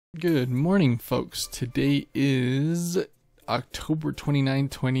Good morning, folks. Today is October 29,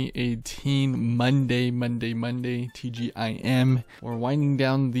 2018, Monday, TGIM. We're winding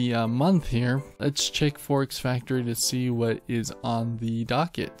down the month here. Let's check Forex Factory to see what is on the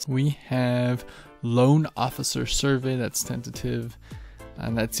docket. We have Loan Officer Survey, that's tentative.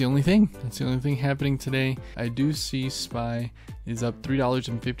 And that's the only thing. That's the only thing happening today. I do see SPY is up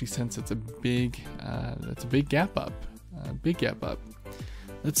 $3.50. That's a big gap up. Big gap up.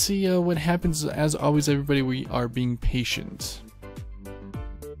 Let's see what happens. As always, everybody, we are being patient.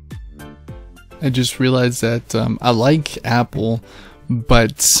 I just realized that I like Apple,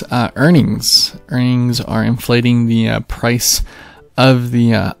 but earnings are inflating the price of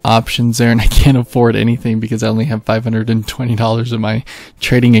the options there, and I can't afford anything because I only have $520 in my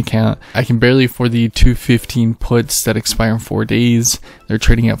trading account. I can barely afford the 215 puts that expire in 4 days. They're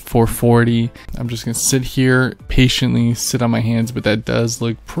trading at 440. I'm just gonna sit here patiently, sit on my hands, but that does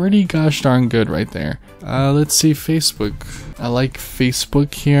look pretty gosh darn good right there. Let's see Facebook. I like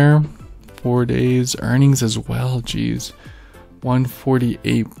Facebook here. 4 days earnings as well. Geez,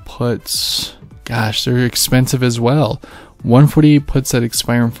 148 puts. Gosh, they're expensive as well. 148 puts that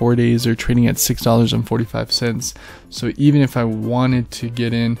expire in 4 days are trading at $6.45. So even if I wanted to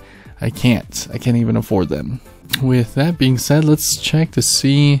get in, I can't even afford them. With that being said, let's check to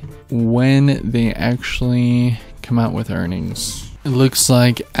see when they actually come out with earnings. It looks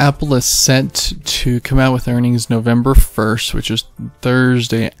like Apple is set to come out with earnings November 1st, which is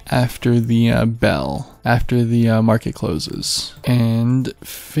Thursday after the bell, after the market closes. And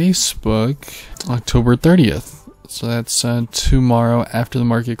Facebook, October 30th. So that's tomorrow after the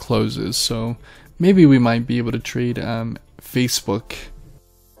market closes. So maybe we might be able to trade Facebook.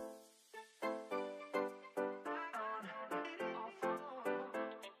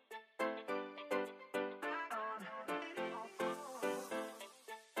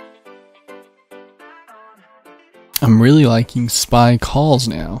 I'm really liking SPY calls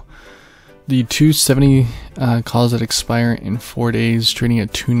now. The 270 calls that expire in 4 days, trading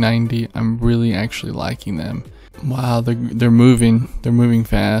at 290. I'm really actually liking them. Wow, they're moving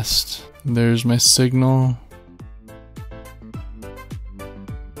fast. There's my signal.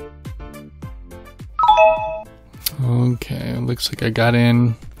 Okay, looks like I got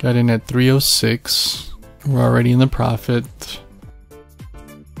in at 306. We're already in the profit.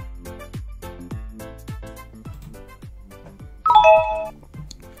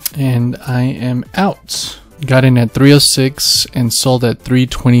 And I am out. Got in at 306 and sold at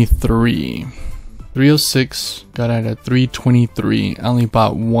 323. 306, got out at 323. I only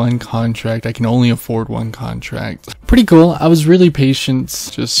bought one contract. I can only afford one contract. Pretty cool. I was really patient,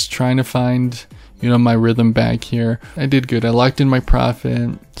 just trying to find, my rhythm back here. I did good. I locked in my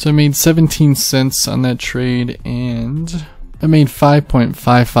profit. So I made 17 cents on that trade and I made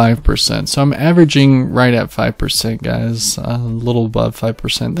 5.55%. So I'm averaging right at 5%, guys. A little above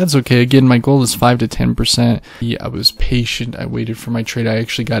 5%. That's okay. Again, my goal is 5 to 10%. I was patient. I waited for my trade. I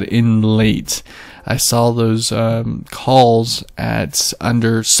actually got in late. I saw those calls at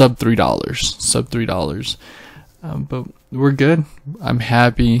under sub $3. But we're good. I'm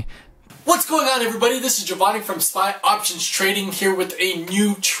happy. What's going on, everybody? This is Giovanni from SPY Options Trading here with a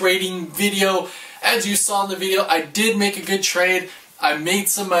new trading video. As you saw in the video, I did make a good trade. I made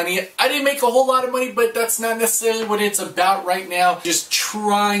some money. I didn't make a whole lot of money, but that's not necessarily what it's about right now. Just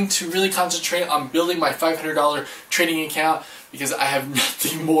trying to really concentrate on building my $500 trading account because I have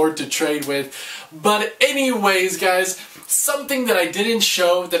nothing more to trade with. But anyways, guys, something that I didn't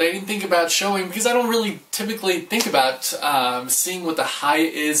show, that I didn't think about showing, because I don't really typically think about seeing what the high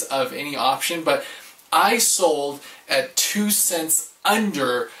is of any option, but I sold at 2 cents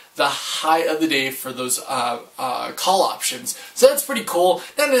under the high of the day for those call options. So that's pretty cool.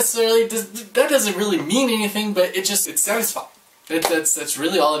 Not necessarily, that doesn't really mean anything, but it's satisfying. That's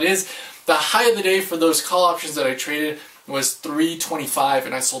really all it is. The high of the day for those call options that I traded was 325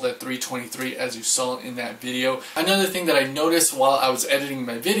 and I sold at 323 as you saw in that video. Another thing that I noticed while I was editing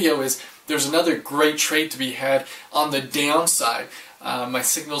my video is there's another great trade to be had on the downside. My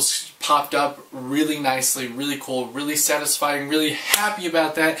signals popped up really nicely, really cool, really satisfying, really happy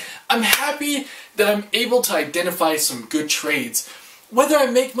about that. I'm happy that I'm able to identify some good trades. Whether I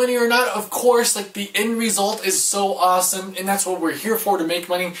make money or not, of course, like the end result is so awesome and that's what we're here for, to make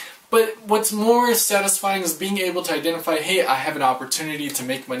money. But what's more satisfying is being able to identify, hey, I have an opportunity to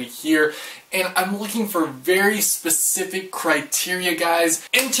make money here, and I'm looking for very specific criteria, guys.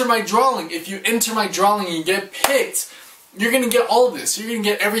 Enter my drawing. If you enter my drawing and you get picked, you're going to get all of this. You're going to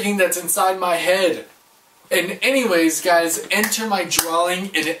get everything that's inside my head. And anyways, guys, enter my drawing.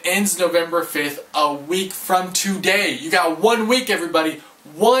 It ends November 5th, a week from today. You got 1 week, everybody.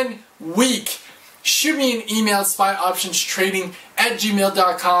 1 week. Shoot me an email,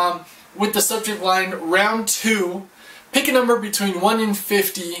 spyoptionstrading@gmail.com, with the subject line round 2. Pick a number between 1 and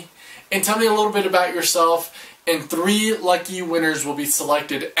 50 and tell me a little bit about yourself, and 3 lucky winners will be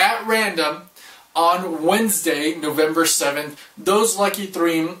selected at random on Wednesday, November 7th. Those lucky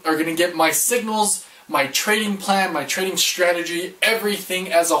 3 are going to get my signals, my trading plan, my trading strategy,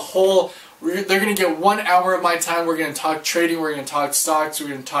 everything as a whole. They're going to get 1 hour of my time. We're going to talk trading, we're going to talk stocks, we're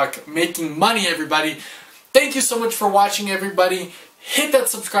going to talk making money, everybody. Thank you so much for watching, everybody. Hit that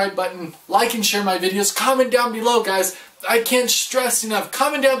subscribe button, like and share my videos, comment down below, guys. I can't stress enough.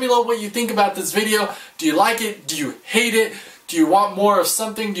 Comment down below what you think about this video. Do you like it? Do you hate it? Do you want more of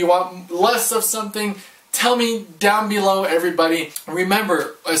something? Do you want less of something? Tell me down below, everybody.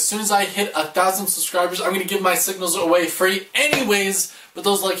 Remember, as soon as I hit 1,000 subscribers, I'm going to give my signals away free anyways, but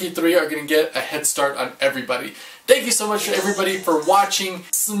those lucky 3 are going to get a head start on everybody. Thank you so much, everybody, for watching.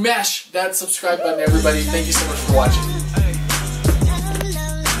 Smash that subscribe button, everybody. Thank you so much for watching.